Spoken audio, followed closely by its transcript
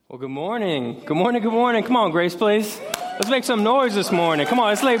Well, good morning. Good morning, good morning. Come on, Grace, please. Let's make some noise this morning. Come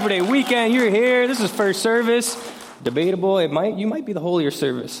on, it's Labor Day weekend. You're here. This is first service. Debatable. You might be the holier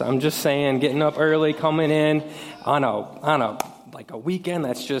service. I'm just saying, getting up early, coming in on a weekend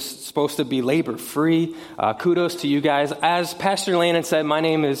that's just supposed to be labor free. Kudos to you guys. As Pastor Landon said, my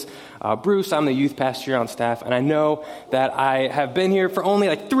name is Bruce. I'm the youth pastor here on staff, and I know that I have been here for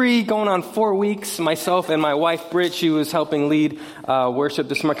only 3, going on 4 weeks. Myself and my wife, Britt, she was helping lead worship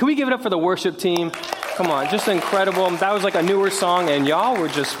this morning. Can we give it up for the worship team? Come on, just incredible. That was like a newer song, and y'all were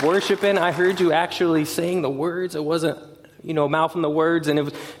just worshiping. I heard you actually saying the words. It wasn't mouthing the words, and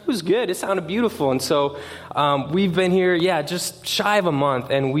it was good. It sounded beautiful. And so we've been here, just shy of a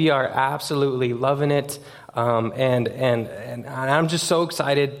month, and we are absolutely loving it. And I'm just so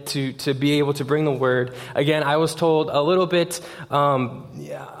excited to be able to bring the word. Again, I was told a little bit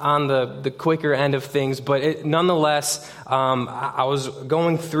on the quicker end of things, but nonetheless, I was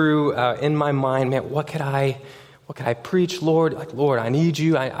going through in my mind, man, what could I preach, Lord? Lord, I need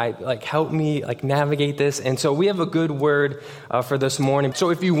you. I help me navigate this. And so we have a good word for this morning. So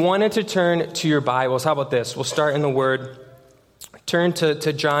if you wanted to turn to your Bibles, how about this? We'll start in the word. Turn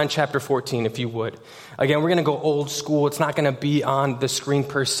to John chapter 14, if you would. Again, we're going to go old school. It's not going to be on the screen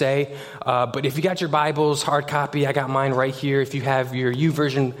per se. But if you got your Bibles, hard copy, I got mine right here. If you have your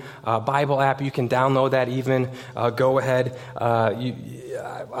YouVersion Bible app, you can download that even. Go ahead.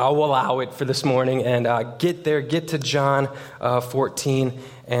 I'll allow it for this morning. And get to John 14.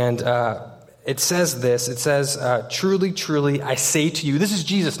 And it says this. It says, truly, truly, I say to you. This is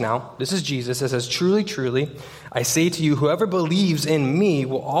Jesus now. This is Jesus. It says, truly, truly, I say to you, whoever believes in me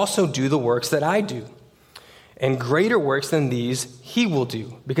will also do the works that I do. And greater works than these he will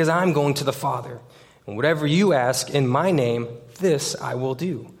do, because I'm going to the Father. And whatever you ask in my name, this I will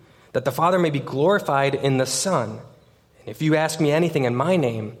do, that the Father may be glorified in the Son. And if you ask me anything in my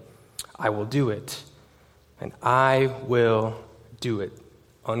name, I will do it. And I will do it.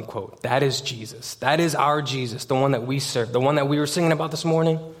 Unquote. That is Jesus. That is our Jesus, the one that we serve, the one that we were singing about this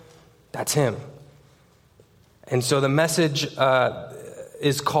morning. That's him. And so the message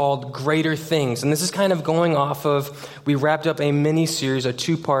is called Greater Things. And this is kind of going off of, we wrapped up a mini-series, a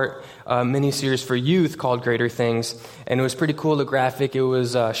 2-part mini-series for youth called Greater Things. And it was pretty cool, the graphic. It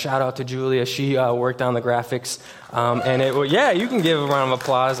was, shout out to Julia. She worked on the graphics. You can give a round of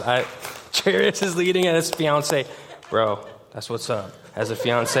applause. Jairus is leading as his fiance. Bro, that's what's up. As a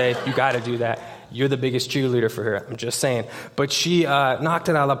fiance, you got to do that. You're the biggest cheerleader for her. I'm just saying. But she knocked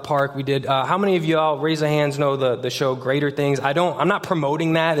it out of the park. We did. How many of y'all, raise your hands, know the show Greater Things? I'm not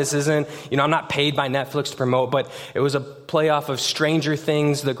promoting that. This isn't, I'm not paid by Netflix to promote, but it was a playoff of Stranger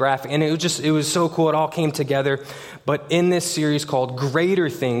Things, the graphic. And it was so cool. It all came together. But in this series called Greater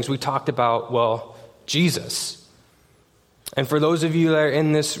Things, we talked about, Jesus. And for those of you that are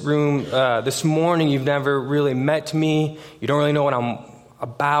in this room this morning, you've never really met me. You don't really know what I'm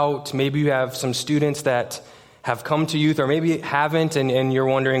about. Maybe you have some students that have come to youth or maybe haven't, and you're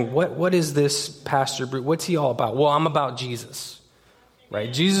wondering, what is this Pastor Bruce? What's he all about? Well, I'm about Jesus,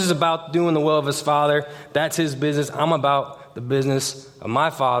 right? Jesus is about doing the will of his Father. That's his business. I'm about the business of my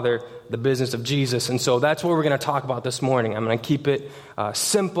Father, the business of Jesus. And so that's what we're going to talk about this morning. I'm going to keep it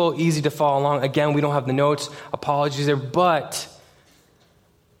simple, easy to follow along. Again, we don't have the notes. Apologies there, but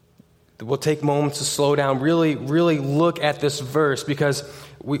we'll take moments to slow down, really, really look at this verse, because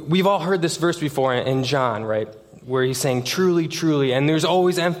we've all heard this verse before in John, right? Where he's saying, truly, truly, and there's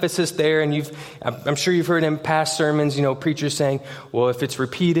always emphasis there, and I'm sure you've heard in past sermons, preachers saying, well, if it's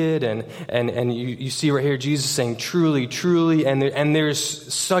repeated, and you see right here, Jesus saying, truly, truly, and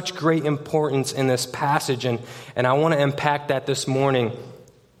there's such great importance in this passage, and I want to unpack that this morning,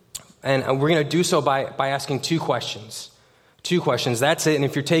 and we're going to do so by asking 2 questions. 2 questions, that's it, and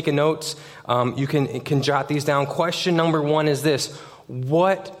if you're taking notes, you can jot these down. Question number 1 is this: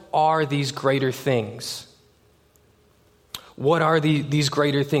 what are these greater things? What are these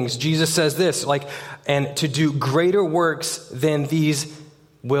greater things? Jesus says this, and to do greater works than these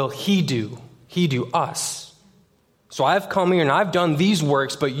will he do. He do, us. So I've come here and I've done these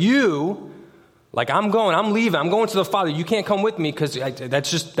works, but you, I'm leaving, I'm going to the Father. You can't come with me because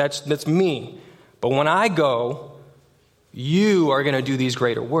that's me. But when I go, you are going to do these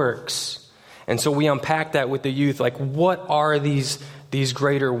greater works. And so we unpack that with the youth, what are these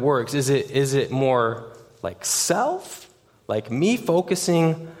greater works? Is it more like self? Like me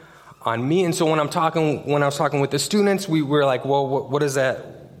focusing on me? And so when I was talking with the students, we were like, well, what does that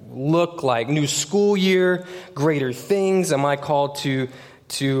look like? New school year, greater things. Am I called to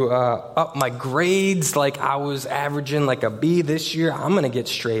up my grades? I was averaging a B this year. I'm going to get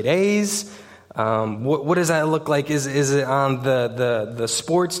straight A's. What does that look like? Is it on the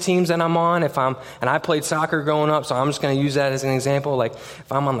sports teams that I'm on? And I played soccer growing up, so I'm just going to use that as an example. Like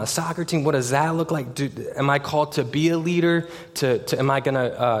if I'm on the soccer team, what does that look like? Am I called to be a leader? Am I going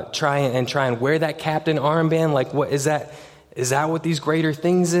to try and wear that captain armband? Like what is that? Is that what these greater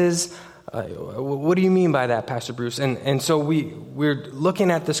things is? What do you mean by that, Pastor Bruce? And so we're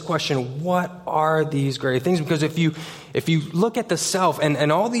looking at this question, what are these greater things? Because if you look at the self,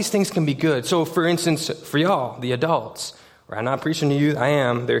 and all these things can be good. So for instance, for y'all, the adults, right? I'm not preaching to you. I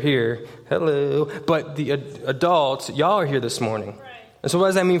am. They're here. Hello. But the adults, y'all are here this morning. Right. And so what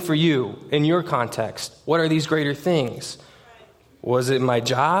does that mean for you in your context? What are these greater things? Right. Was it my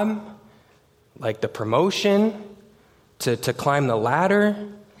job? Like the promotion? To climb the ladder?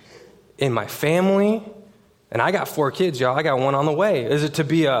 In my family? And I got 4 kids, y'all. I got one on the way. Is it to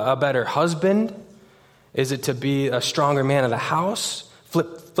be a better husband? Is it to be a stronger man of the house?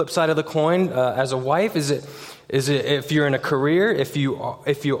 Flip side of the coin, as a wife, is it if you're in a career, if you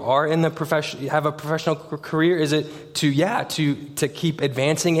are in the profession, you have a professional career, is it to keep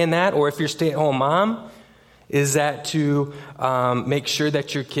advancing in that? Or if you're a stay-at-home mom, is that to make sure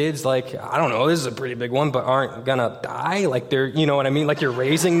that your kids, like, I don't know, this is a pretty big one, but aren't gonna die? Like they're, you know what I mean? Like you're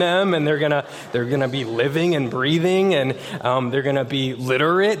raising them and they're gonna be living and breathing, and they're gonna be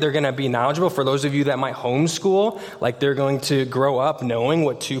literate, they're gonna be knowledgeable. For those of you that might homeschool, like they're going to grow up knowing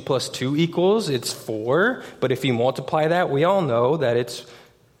what 2 + 2 equals. It's 4, but if you multiply that, we all know that it's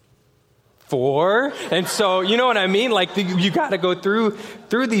 4. And so, you know what I mean? Like you got to go through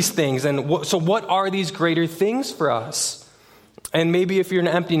these things. And so what are these greater things for us? And maybe if you're an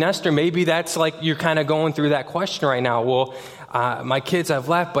empty nester, maybe that's like you're kind of going through that question right now. Well, my kids have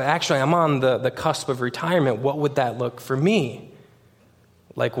left, but actually I'm on the cusp of retirement. What would that look for me?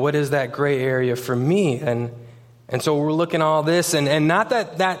 Like, what is that gray area for me? And so we're looking at all this, and not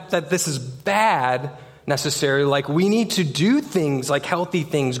that this is bad necessarily. Like we need to do things like healthy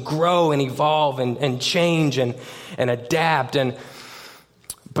things, grow and evolve and change and adapt.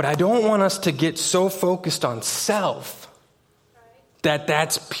 But I don't want us to get so focused on self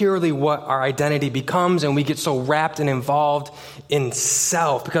that's purely what our identity becomes, and we get so wrapped and involved in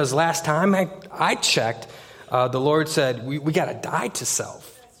self. Because last time I checked, the Lord said we got to die to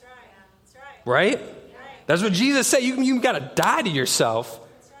self. That's right? That's what Jesus said. You got to die to yourself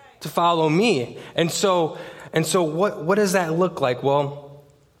to follow me. And so what does that look like? Well,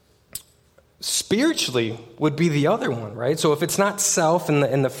 spiritually would be the other one, right? So if it's not self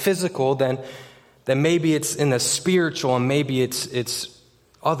in the physical, then maybe it's in the spiritual, and maybe it's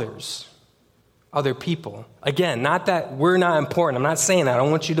others, other people. Again, not that we're not important. I'm not saying that. I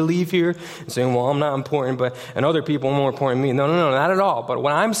don't want you to leave here and saying, well, I'm not important, and other people are more important than me. No, not at all. But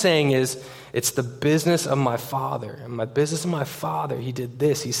what I'm saying is, it's the business of my Father. And my business of my Father, he did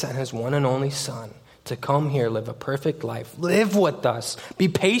this. He sent his one and only Son to come here, live a perfect life, live with us, be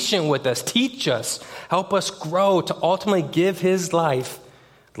patient with us, teach us, help us grow to ultimately give his life,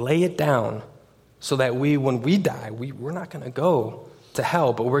 lay it down, so that when we die, we're not going to go to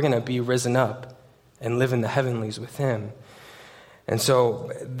hell, but we're going to be risen up and live in the heavenlies with him. And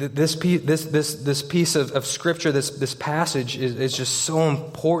so this piece of scripture, this passage is just so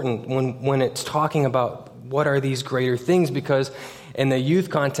important when it's talking about what are these greater things, because in the youth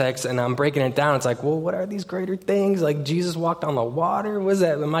context, and I'm breaking it down, it's like, well, what are these greater things? Like Jesus walked on the water. What is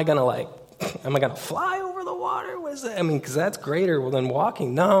that? Am I going to fly over the water? What is that? I mean, because that's greater than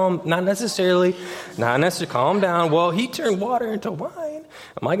walking. No, not necessarily. Calm down. Well, he turned water into wine.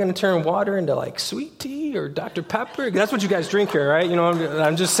 Am I going to turn water into like sweet tea or Dr. Pepper? That's what you guys drink here, right? You know,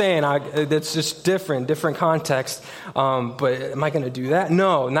 I'm just saying, it's just different context. But am I going to do that?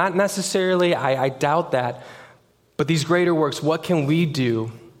 No, not necessarily. I doubt that. But these greater works, what can we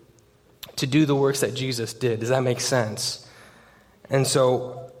do to do the works that Jesus did? Does that make sense? And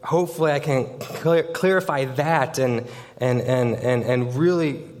so hopefully I can clarify that and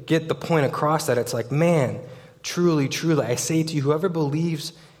really get the point across that it's like, man, truly, I say to you, whoever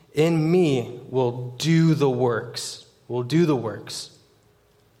believes in me will do the works. Will do the works.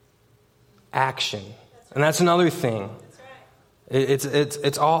 Action. And that's another thing.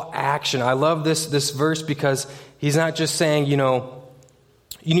 It's all action. I love this verse because he's not just saying, you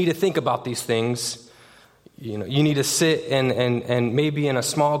need to think about these things. You need to sit and maybe in a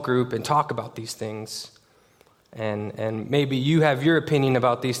small group and talk about these things. And maybe you have your opinion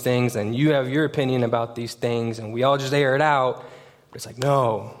about these things, and you have your opinion about these things, and we all just air it out. But it's like,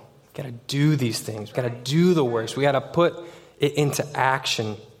 no, we got to do these things. We got to do the works. We got to put it into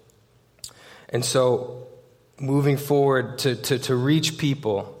action. And so moving forward to reach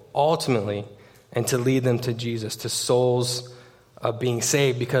people ultimately and to lead them to Jesus, to souls of being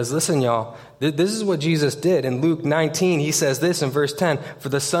saved. Because listen, y'all, this is what Jesus did. In Luke 19, he says this in verse 10, for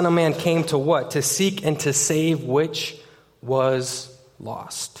the Son of Man came to what? To seek and to save which was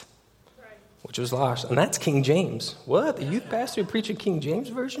lost. Which was lost. And that's King James. What? The youth pastor preaching King James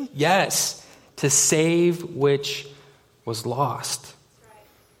version? Yes. To save which was lost.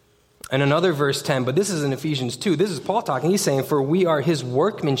 And another verse 10, but this is in Ephesians 2. This is Paul talking. He's saying, for we are his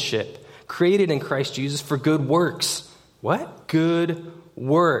workmanship, created in Christ Jesus for good works. What? Good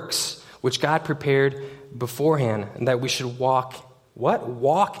works, which God prepared beforehand, and that we should walk, what?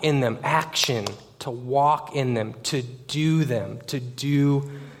 Walk in them. Action. To walk in them. To do them. To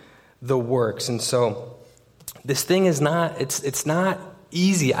do the works. And so this thing is not, it's not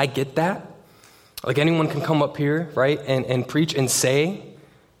easy. I get that. Like anyone can come up here, right, and preach and say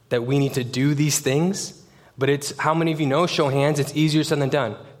that we need to do these things. But it's, how many of you know, show hands, it's easier said than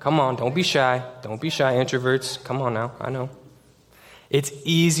done. Come on, don't be shy. Don't be shy, introverts. Come on now, I know. It's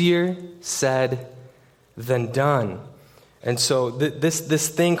easier said than done. And so this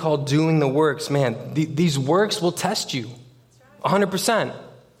thing called doing the works, man, these works will test you 100%.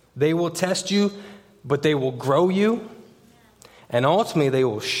 They will test you, but they will grow you. And ultimately, they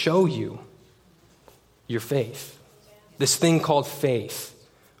will show you your faith. This thing called faith.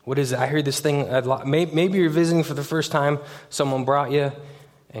 What is it? I heard this thing a lot. Maybe you're visiting for the first time. Someone brought you,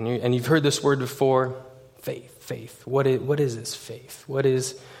 and you've heard this word before. Faith. What is this faith? What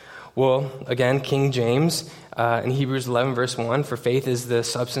is? Well, again, King James in Hebrews 11, verse 1, for faith is the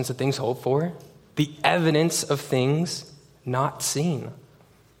substance of things hoped for, the evidence of things not seen.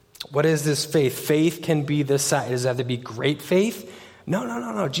 What is this faith? Faith can be this size. Does it have to be great faith?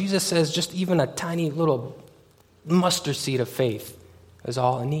 No. Jesus says just even a tiny little mustard seed of faith is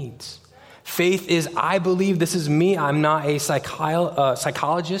all it needs. Faith is, I believe this is me. I'm not a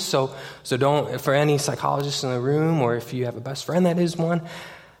psychologist, so don't, for any psychologists in the room, or if you have a best friend that is one,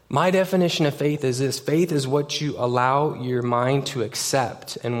 my definition of faith is this. Faith is what you allow your mind to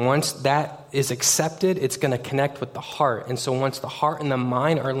accept. And once that is accepted, it's going to connect with the heart. And so once the heart and the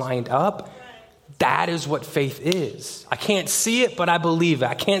mind are lined up, that is what faith is. I can't see it, but I believe it.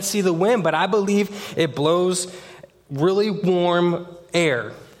 I can't see the wind, but I believe it blows really warm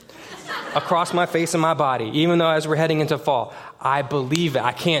air across my face and my body, even though as we're heading into fall. I believe it.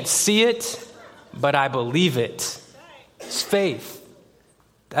 I can't see it, but I believe it. It's faith.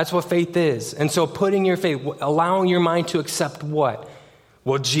 That's what faith is. And so putting your faith, allowing your mind to accept what?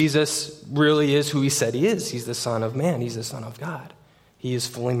 Well, Jesus really is who he said he is. He's the Son of Man. He's the Son of God. He is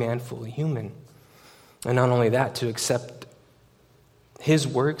fully man, fully human. And not only that, to accept his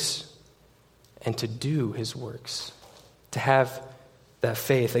works and to do his works. To have that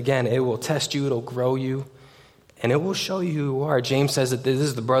faith. Again, it will test you, it'll grow you, and it will show you who you are. James says that this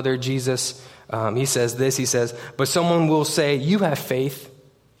is the brother Jesus. He says this, he says, but someone will say, you have faith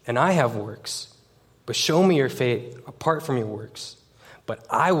and I have works, but show me your faith apart from your works. But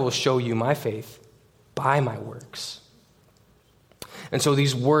I will show you my faith by my works. And so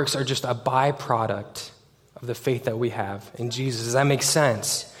these works are just a byproduct of the faith that we have in Jesus. Does that make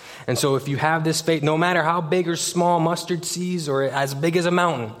sense? And so if you have this faith, no matter how big or small mustard seeds or as big as a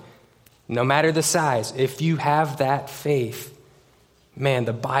mountain, no matter the size, if you have that faith, man,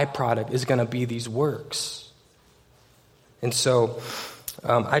 the byproduct is going to be these works. And so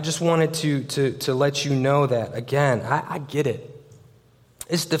I just wanted to let you know that, again, I get it.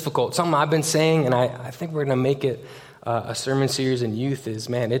 It's difficult. Something I've been saying, and I think we're going to make it a sermon series in youth is,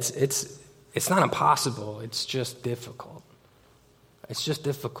 man, it's not impossible. It's just difficult. It's just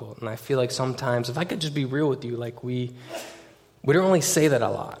difficult. And I feel like sometimes, if I could just be real with you, like we don't really say that a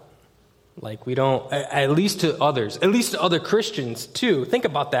lot. Like we don't, at least to others, at least to other Christians too. Think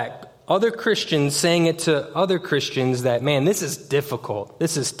about that. Other Christians saying it to other Christians that, man, this is difficult.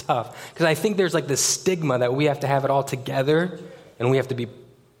 This is tough. Because I think there's like this stigma that we have to have it all together and we have to be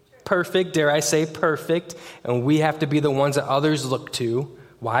perfect, dare I say perfect, and we have to be the ones that others look to.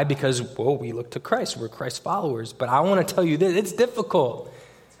 Why? Because, well, we look to Christ. We're Christ followers. But I want to tell you this, it's difficult.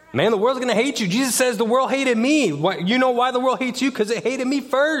 Man, the world's going to hate you. Jesus says the world hated me. You know why the world hates you? Because it hated me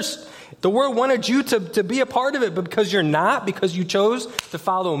first. The world wanted you to be a part of it, but because you're not, because you chose to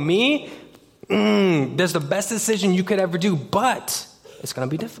follow me, that's the best decision you could ever do. But it's going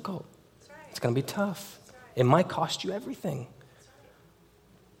to be difficult. It's going to be tough. It might cost you everything.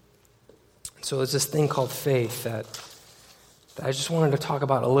 So there's this thing called faith that I just wanted to talk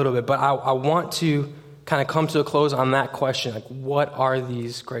about a little bit, but I want to kind of come to a close on that question. Like, what are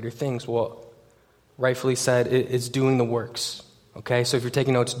these greater things? Well, rightfully said, it's doing the works. Okay, so if you're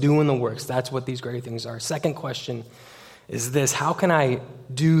taking notes, doing the works, that's what these greater things are. Second question is this: how can I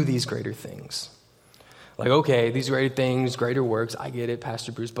do these greater things? Like, okay, these greater things, greater works, I get it,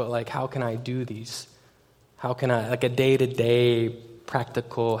 Pastor Bruce, but like, how can I do these? How can I, like a day-to-day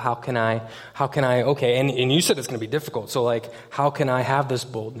practical, how can I, okay, and you said it's going to be difficult, so like, how can I have this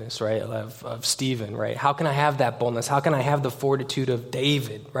boldness, right, of Stephen, right? How can I have that boldness? How can I have the fortitude of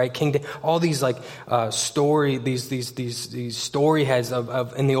David, right? All these like these story heads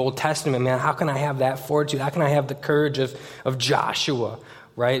of in the Old Testament, man, how can I have that fortitude? How can I have the courage of Joshua,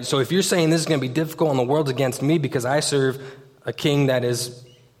 right? So if you're saying this is going to be difficult and the world's against me because I serve a king that is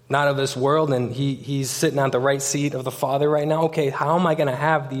not of this world, and he's sitting on the right seat of the Father right now. Okay, how am I going to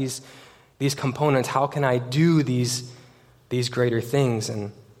have these components? How can I do these greater things?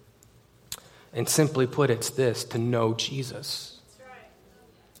 And simply put, it's this: to know Jesus. That's right.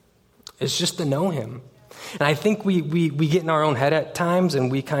 It's just to know him. And I think we get in our own head at times,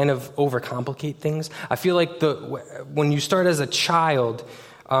 and we kind of overcomplicate things. I feel like when you start as a child,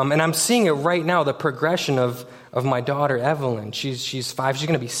 and I'm seeing it right now, the progression of my daughter, Evelyn. She's 5. She's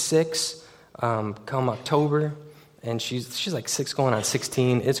going to be 6 come October. And she's like 6 going on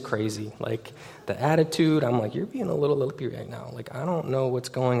 16. It's crazy. Like, the attitude, I'm like, you're being a little lippy right now. Like, I don't know what's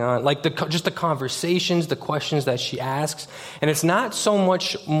going on. Like, just the conversations, the questions that she asks. And it's not so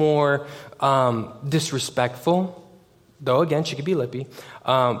much more disrespectful. Though, again, she could be lippy.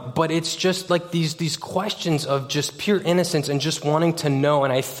 But it's just like these questions of just pure innocence and just wanting to know.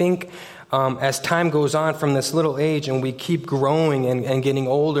 And I think as time goes on from this little age and we keep growing and getting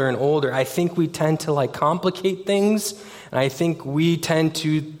older and older, I think we tend to like complicate things. And I think we tend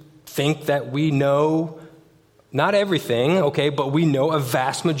to think that we know not everything, okay, but we know a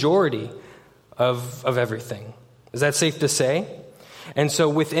vast majority of everything. Is that safe to say? And so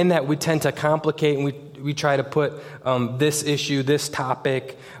within that, we tend to complicate, and we try to put this issue, this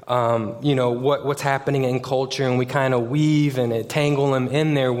topic, what's happening in culture, and we kind of weave and tangle them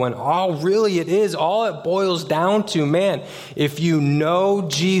in there when all it boils down to, man, if you know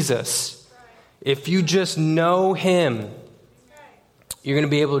Jesus, if you just know him, you're going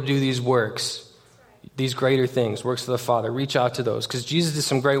to be able to do these works, these greater things, works of the Father. Reach out to those, because Jesus did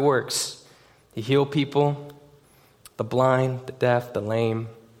some great works. He healed people. The blind, the deaf, the lame.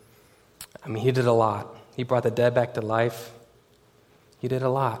 I mean, he did a lot. He brought the dead back to life. He did a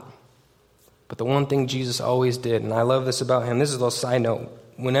lot. But the one thing Jesus always did, and I love this about him, this is a little side note.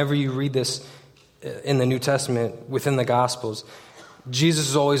 Whenever you read this in the New Testament, within the Gospels, Jesus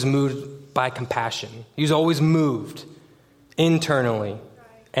is always moved by compassion. He's always moved internally.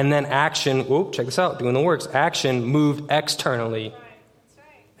 And then action, check this out, doing the works. Action moved externally.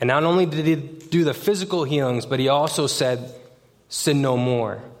 And not only did he do the physical healings, but he also said, sin no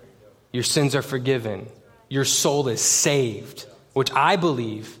more. Your sins are forgiven. Your soul is saved, which I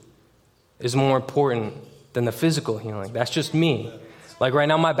believe is more important than the physical healing. That's just me. Like right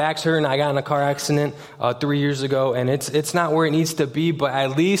now, my back's hurting. I got in a car accident 3 years ago, and it's not where it needs to be, but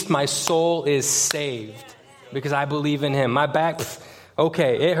at least my soul is saved because I believe in him. My back,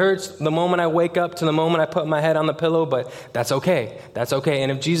 okay, it hurts the moment I wake up to the moment I put my head on the pillow, but that's okay. That's okay.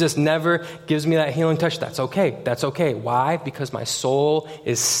 And if Jesus never gives me that healing touch, that's okay. That's okay. Why? Because my soul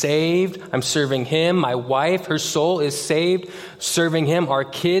is saved. I'm serving him. My wife, her soul is saved, serving him. Our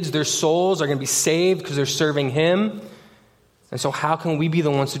kids, their souls are going to be saved because they're serving him. And so how can we be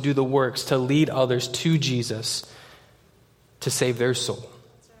the ones to do the works, to lead others to Jesus, to save their soul?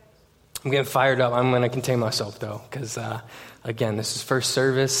 I'm getting fired up. I'm going to contain myself, though, because again, this is first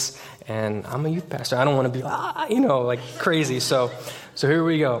service, and I'm a youth pastor. I don't want to be, like crazy. So here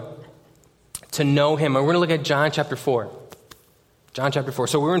we go. To know him. And we're going to look at John chapter 4. John chapter 4.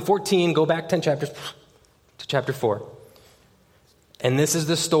 So we're in 14. Go back 10 chapters to chapter 4. And this is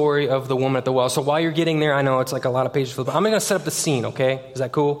the story of the woman at the well. So while you're getting there, I know it's like a lot of pages, but I'm going to set up the scene, okay? Is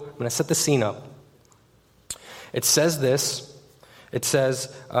that cool? I'm going to set the scene up. It says this. It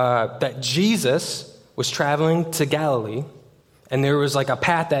says that Jesus was traveling to Galilee, and there was like a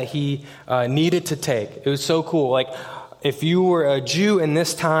path that he needed to take. It was so cool. Like, if you were a Jew in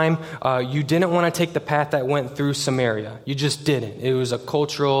this time, you didn't want to take the path that went through Samaria. You just didn't. It was a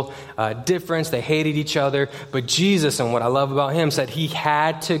cultural difference. They hated each other. But Jesus, and what I love about him, said he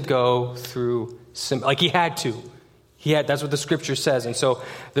had to go through he had to. That's what the scripture says. And so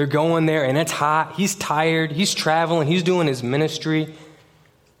they're going there, and it's hot. He's tired. He's traveling. He's doing his ministry.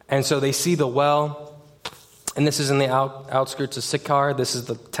 And so they see the well. And this is in the outskirts of Sychar. This is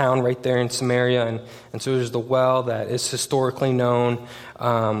the town right there in Samaria. And so there's the well that is historically known,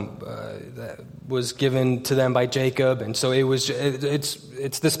 that was given to them by Jacob. And so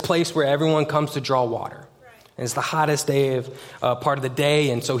it's this place where everyone comes to draw water. And it's the hottest day of part of the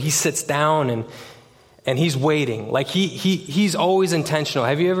day. And so he sits down and he's waiting. Like he's always intentional.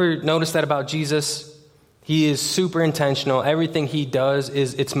 Have you ever noticed that about Jesus? He is super intentional. Everything he does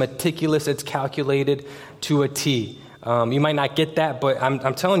it's meticulous, it's calculated to a T. You might not get that, but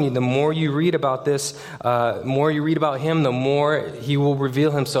I'm telling you, the more you read about this, more you read about him, the more he will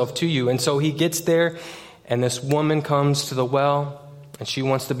reveal himself to you. And so he gets there, and this woman comes to the well, and she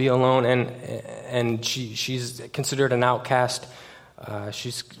wants to be alone, and she's considered an outcast.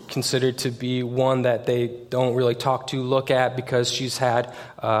 She's considered to be one that they don't really talk to, look at, because she's had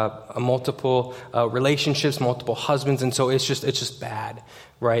multiple relationships, multiple husbands, and so it's just bad,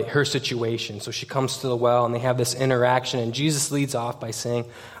 right? Her situation. So she comes to the well, and they have this interaction, and Jesus leads off by saying,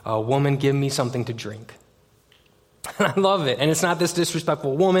 "Woman, give me something to drink." And I love it. And it's not this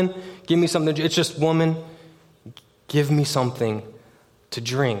disrespectful, "Woman, give me something to drink." It's just, "Woman, give me something to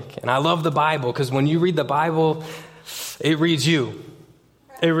drink." And I love the Bible, because when you read the Bible, it reads you.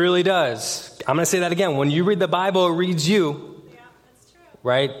 It really does. I'm going to say that again. When you read the Bible, it reads you. Yeah, that's true.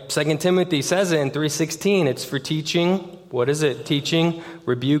 Right? 2 Timothy says it in 3:16. It's for teaching. What is it? Teaching,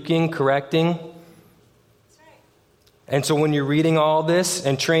 rebuking, correcting. That's right. And so when you're reading all this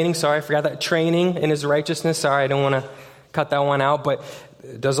and training, sorry, I forgot that, training in his righteousness. Sorry, I don't want to cut that one out, but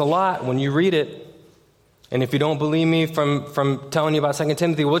it does a lot when you read it. And if you don't believe me from telling you about 2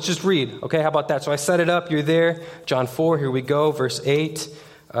 Timothy, well, let's just read. Okay, how about that? So I set it up. You're there. John 4, here we go. Verse 9,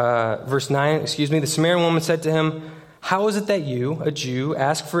 The Samaritan woman said to him, "How is it that you, a Jew,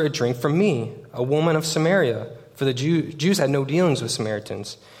 ask for a drink from me, a woman of Samaria?" For the Jews had no dealings with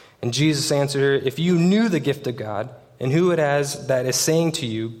Samaritans. And Jesus answered her, "If you knew the gift of God, and who it is that is saying to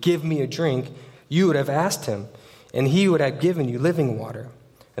you, 'Give me a drink,' you would have asked him, and he would have given you living water."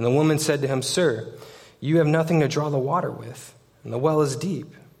 And the woman said to him, "Sir, you have nothing to draw the water with, and the well is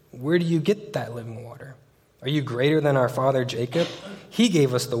deep. Where do you get that living water? Are you greater than our father Jacob? He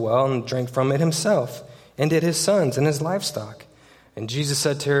gave us the well and drank from it himself, and did his sons and his livestock." And Jesus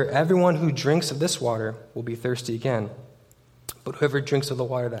said to her, "Everyone who drinks of this water will be thirsty again. But whoever drinks of the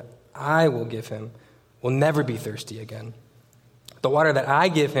water that I will give him will never be thirsty again. The water that I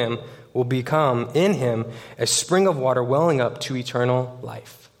give him will become in him a spring of water welling up to eternal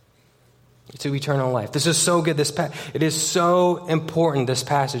life." To eternal life. This is so good. It is so important, this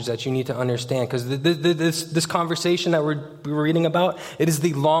passage, that you need to understand, because this conversation that we're reading about, it is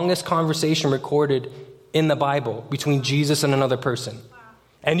the longest conversation recorded in the Bible between Jesus and another person. Wow.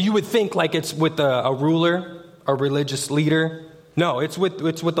 And you would think like it's with a ruler, a religious leader. No, it's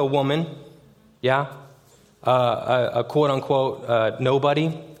with a woman. Yeah, a quote unquote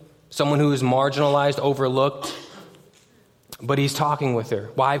nobody, someone who is marginalized, overlooked. But he's talking with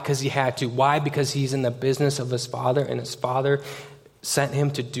her. Why? Because he had to. Why? Because he's in the business of his Father, and his Father sent him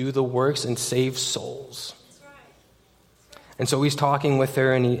to do the works and save souls. That's right. And so he's talking with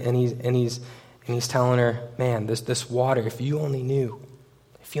her, and he's telling her, "Man, this water. If you only knew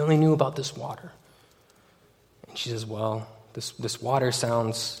about this water." And she says, "Well, this water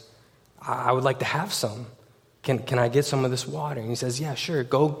sounds. I would like to have some. Can I get some of this water?" And he says, "Yeah, sure.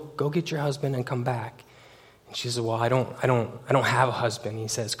 Go get your husband and come back." And she says, "Well, I don't have a husband." He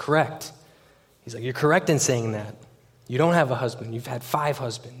says, "Correct." He's like, "You're correct in saying that. You don't have a husband. You've had 5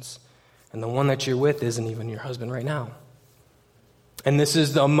 husbands. And the one that you're with isn't even your husband right now." And this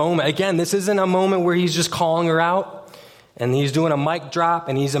is the moment. Again, this isn't a moment where he's just calling her out and he's doing a mic drop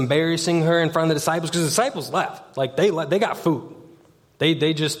and he's embarrassing her in front of the disciples, because the disciples left. Like they got food. They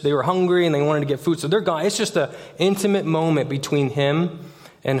were hungry and they wanted to get food. So they're gone. It's just an intimate moment between him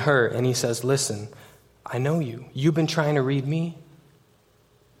and her. And he says, "Listen, I know you. You've been trying to read me,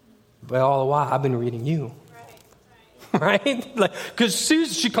 but all the while I've been reading you." Right? Like, because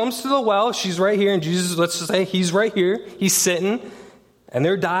she comes to the well. She's right here, and Jesus, let's just say he's right here. He's sitting, and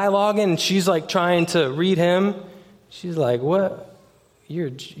they're dialoguing, and she's like trying to read him. She's like, "What? You're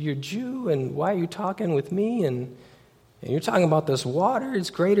Jew, and why are you talking with me? And you're talking about this water. It's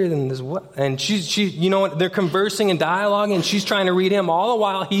greater than this what?" And she, you know what? They're conversing and dialoguing, and she's trying to read him all the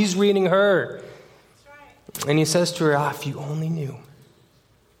while he's reading her. And he says to her, "If you only knew.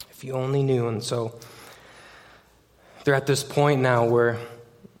 If you only knew." And so they're at this point now where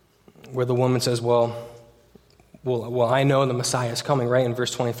the woman says, well, I know the Messiah is coming, right? In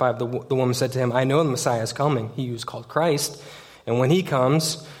verse 25, the woman said to him, "I know the Messiah is coming, he who's called Christ. And when he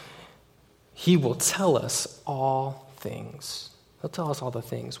comes, he will tell us all things." He'll tell us all the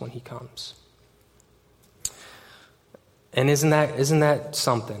things when he comes. And isn't that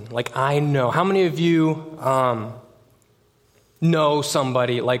something? Like, I know. How many of you know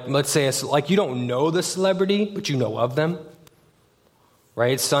somebody, like, let's say, like, you don't know the celebrity, but you know of them?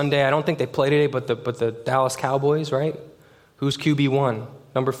 Right? Sunday, I don't think they play today, but the Dallas Cowboys, right? Who's QB1?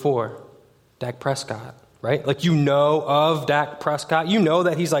 Number 4, Dak Prescott, right? Like you know of Dak Prescott. You know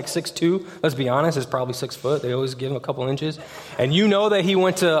that he's like 6'2". Let's be honest, he's probably 6 foot. They always give him a couple inches. And you know that he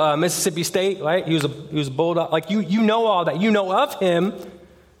went to Mississippi State, right? He was a bulldog. Like you know all that. You know of him,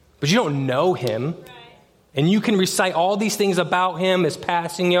 but you don't know him. And you can recite all these things about him, his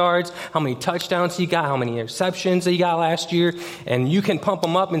passing yards, how many touchdowns he got, how many interceptions he got last year. And you can pump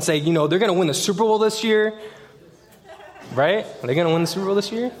him up and say, they're going to win the Super Bowl this year. Right? Are they going to win the Super Bowl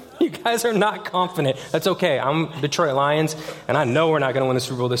this year? You guys are not confident. That's okay. I'm Detroit Lions, and I know we're not going to win the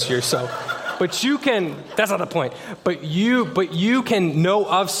Super Bowl this year. So, but you can, that's not the point. But you can know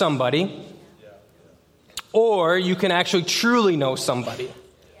of somebody, or you can actually truly know somebody.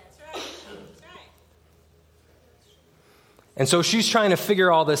 And so she's trying to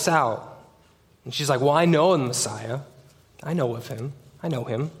figure all this out. And she's like, well, I know the Messiah. I know of him. I know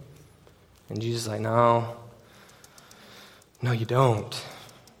him. And Jesus is like, no, you don't.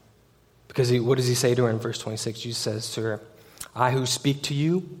 Because what does he say to her in verse 26? Jesus says to her, I who speak to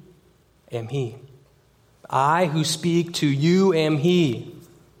you am he. I who speak to you am he.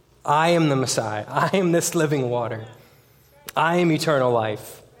 I am the Messiah. I am this living water. I am eternal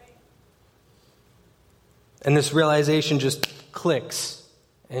life. And this realization just clicks.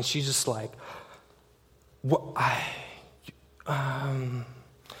 And she's just like, what? And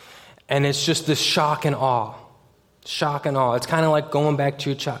it's just this shock and awe. Shock and awe. It's kind of like going back to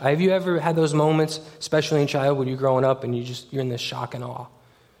your child. Have you ever had those moments, especially in childhood, when you're growing up and you're in this shock and awe?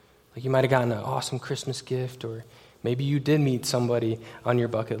 Like you might have gotten an awesome Christmas gift, or maybe you did meet somebody on your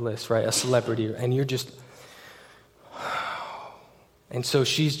bucket list, right? A celebrity, and you're just, and so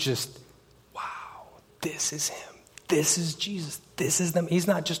she's just, wow, this is him. This is Jesus. This is them. He's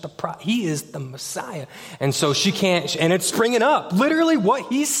not just a prophet. He is the Messiah. And so she can't, and it's springing up. Literally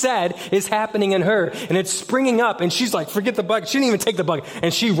what he said is happening in her. And it's springing up. And she's like, forget the bucket. She didn't even take the bucket.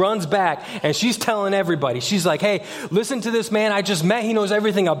 And she runs back and she's telling everybody. She's like, hey, listen to this man I just met. He knows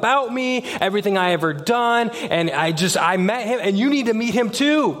everything about me, everything I ever done. And I met him, and you need to meet him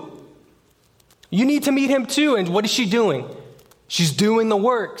too. You need to meet him too. And what is she doing? She's doing the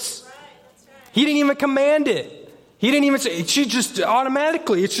works. He didn't even command it. He didn't even say, she just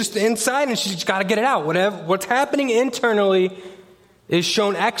automatically, it's just inside, and she's got to get it out. What's happening internally is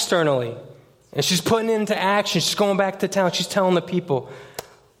shown externally. And she's putting it into action. She's going back to town. She's telling the people,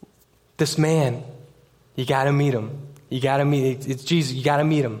 this man, you got to meet him. It's Jesus. You got to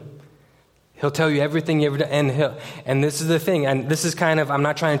meet him. He'll tell you everything you ever done. And this is the thing. And this is kind of, I'm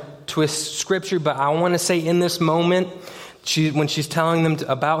not trying to twist scripture, but I want to say in this moment, when she's telling them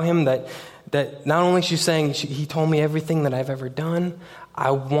about him, that not only she's saying, he told me everything that I've ever done.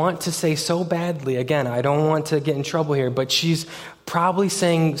 I want to say so badly, again, I don't want to get in trouble here, but she's probably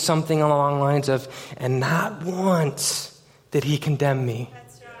saying something along the lines of, and not once did he condemn me.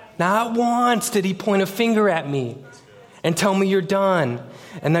 That's right. Not once did he point a finger at me and tell me you're done,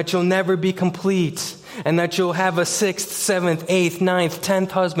 and that you'll never be complete, and that you'll have a 6th, 7th, 8th, 9th,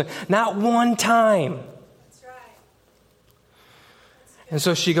 10th husband. Not one time. And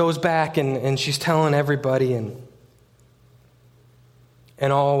so she goes back and she's telling everybody, and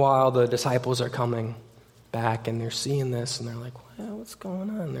all while the disciples are coming back and they're seeing this and they're like, well, what's going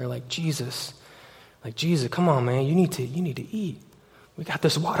on? And they're like, Jesus, come on, man, you need to eat. We got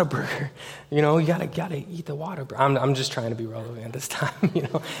this Whataburger, you gotta eat the Whataburger. I'm just trying to be relevant this time,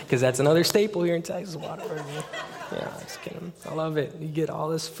 because that's another staple here in Texas, Whataburger. Yeah, I'm just kidding. I love it. You get all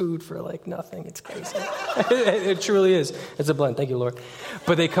this food for like nothing. It's crazy. It truly is. It's a blend. Thank you, Lord.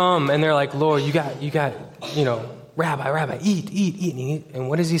 But they come and they're like, Lord, you got, Rabbi, eat. And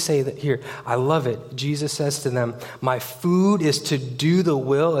what does he say here? I love it. Jesus says to them, my food is to do the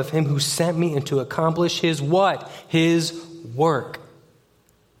will of him who sent me and to accomplish his what? His work.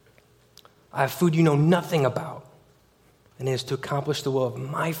 I have food you know nothing about, and it is to accomplish the will of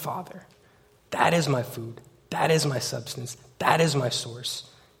my Father. That is my food. That is my substance. That is my source.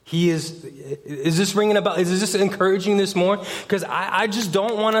 Is this ringing a bell? Is this encouraging this more? Because I just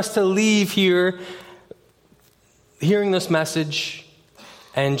don't want us to leave here hearing this message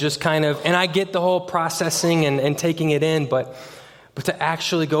and just kind of, and I get the whole processing and taking it in, but to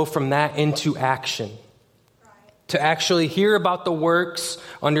actually go from that into action. To actually hear about the works,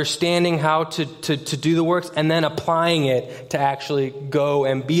 understanding how to do the works, and then applying it to actually go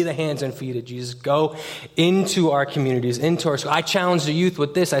and be the hands and feet of Jesus. Go into our communities, into our school. I challenged the youth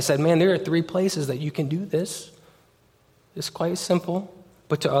with this. I said, man, there are 3 places that you can do this. It's quite simple,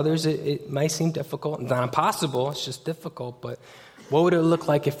 but to others it might seem difficult. It's not impossible, it's just difficult. But what would it look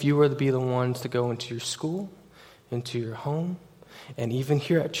like if you were to be the ones to go into your school, into your home, and even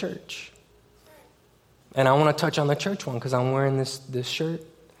here at church? And I want to touch on the church one because I'm wearing this shirt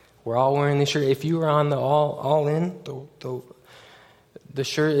We're all wearing the shirt. If you are on the all in, the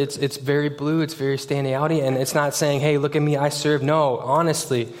shirt, it's very blue, it's very standing outy, and it's not saying, hey, look at me, I serve. No,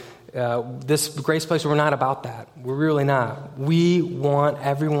 honestly, this Grace Place, we're not about that. We're really not. We want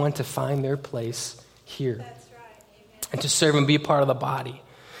everyone to find their place here. That's right. Amen. And to serve and be a part of the body.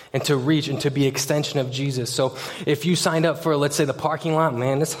 And to reach and to be an extension of Jesus. So if you signed up for, let's say, the parking lot,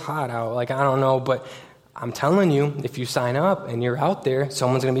 man, it's hot out. Like, I don't know, but I'm telling you, if you sign up and you're out there,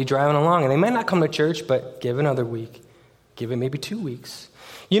 someone's going to be driving along. And they might not come to church, but give it another week. Give it maybe 2 weeks.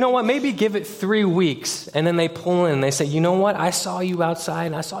 You know what? Maybe give it 3 weeks. And then they pull in and they say, you know what? I saw you outside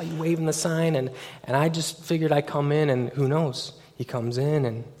and I saw you waving the sign. And I just figured I'd come in, and who knows? He comes in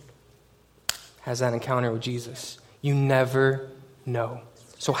and has that encounter with Jesus. You never know.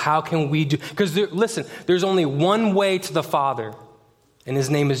 So how can we do? Because listen, there's only one way to the Father, and his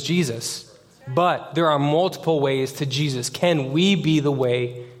name is Jesus. But there are multiple ways to Jesus. Can we be the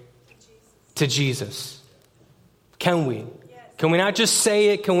way to Jesus? Can we? Can we not just say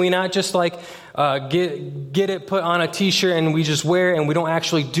it? Can we not just like get it put on a t-shirt and we just wear it and we don't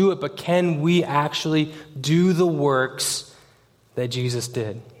actually do it? But can we actually do the works that Jesus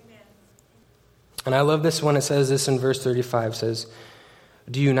did? Amen. And I love this when it says this in verse 35. It says,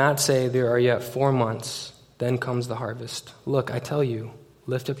 do you not say there are yet 4 months, then comes the harvest? Look, I tell you,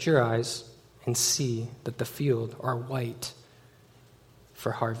 lift up your eyes and see that the field are white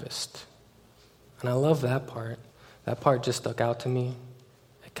for harvest. And I love that part. That part just stuck out to me.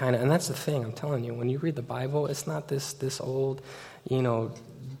 It and that's the thing, I'm telling you, when you read the Bible, it's not this old,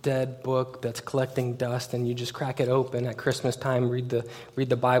 dead book that's collecting dust, and you just crack it open at Christmas time, read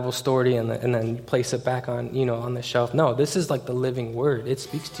the Bible story, and then place it back on on the shelf. No, this is like the living word. It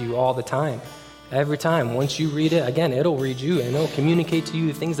speaks to you all the time, every time. Once you read it, again, it'll read you, and it'll communicate to you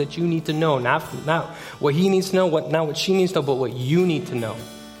the things that you need to know, not what he needs to know, not what she needs to know, but what you need to know.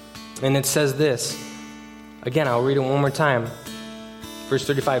 And it says this. Again, I'll read it one more time. Verse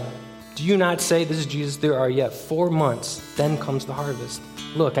 35. Do you not say, this is Jesus, there are yet 4 months, then comes the harvest?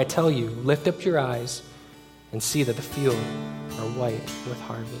 Look, I tell you, lift up your eyes and see that the field are white with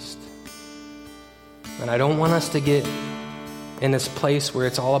harvest. And I don't want us to get in this place where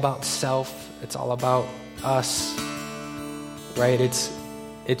it's all about self, it's all about us, right?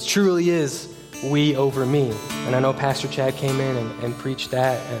 It truly is we over me. And I know Pastor Chad came in and preached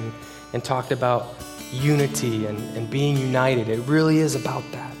that and talked about unity and being united. It really is about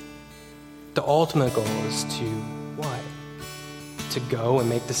that. The ultimate goal is to what? To go and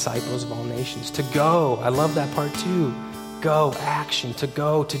make disciples of all nations. To go. I love that part too. Go, action. To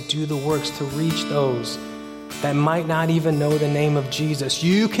go, to do the works, to reach those that might not even know the name of Jesus.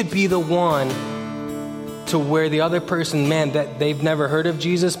 You could be the one to where the other person, man, that they've never heard of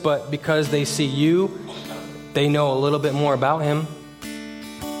Jesus, but because they see you, they know a little bit more about him.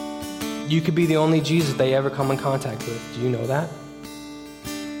 You could be the only Jesus they ever come in contact with. Do you know that?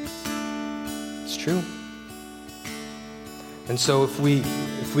 It's true. And so if we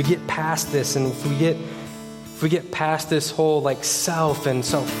get past this, and if we get past this whole like self and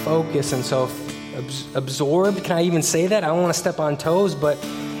self-focus and self-absorbed, can I even say that? I don't want to step on toes,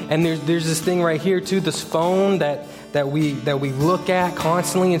 and there's this thing right here too, this phone that we look at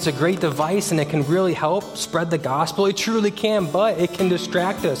constantly. It's a great device, and it can really help spread the gospel. It truly can, but it can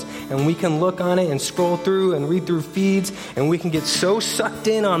distract us, and we can look on it and scroll through and read through feeds, and we can get so sucked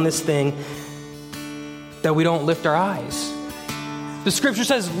in on this thing that we don't lift our eyes. The scripture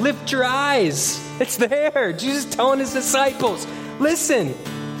says, lift your eyes. It's there. Jesus telling his disciples, listen,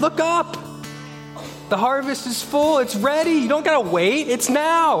 look up. The harvest is full. It's ready. You don't got to wait. It's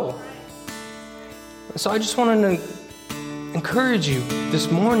now. So I just wanted to encourage you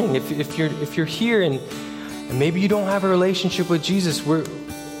this morning. If you're here and maybe you don't have a relationship with Jesus,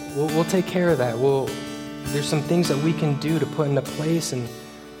 we'll take care of that. There's some things that we can do to put into place and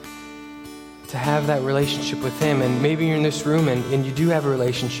to have that relationship with him. And maybe you're in this room and you do have a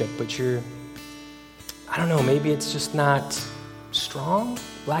relationship, but I don't know, maybe it's just not strong,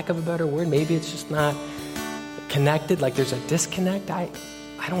 lack of a better word. Maybe it's just not connected, like there's a disconnect. I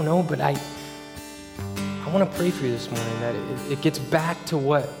don't know, but I want to pray for you this morning that it gets back to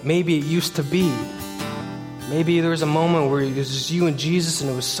what maybe it used to be. Maybe there was a moment where it was just you and Jesus and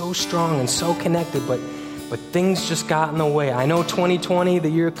it was so strong and so connected, but things just got in the way. I know 2020, the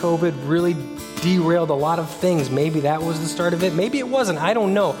year of COVID, really derailed a lot of things. Maybe that was the start of it. Maybe it wasn't. I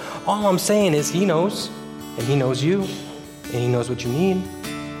don't know. All I'm saying is he knows, and he knows you, and he knows what you need,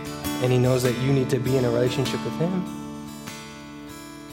 and he knows that you need to be in a relationship with him.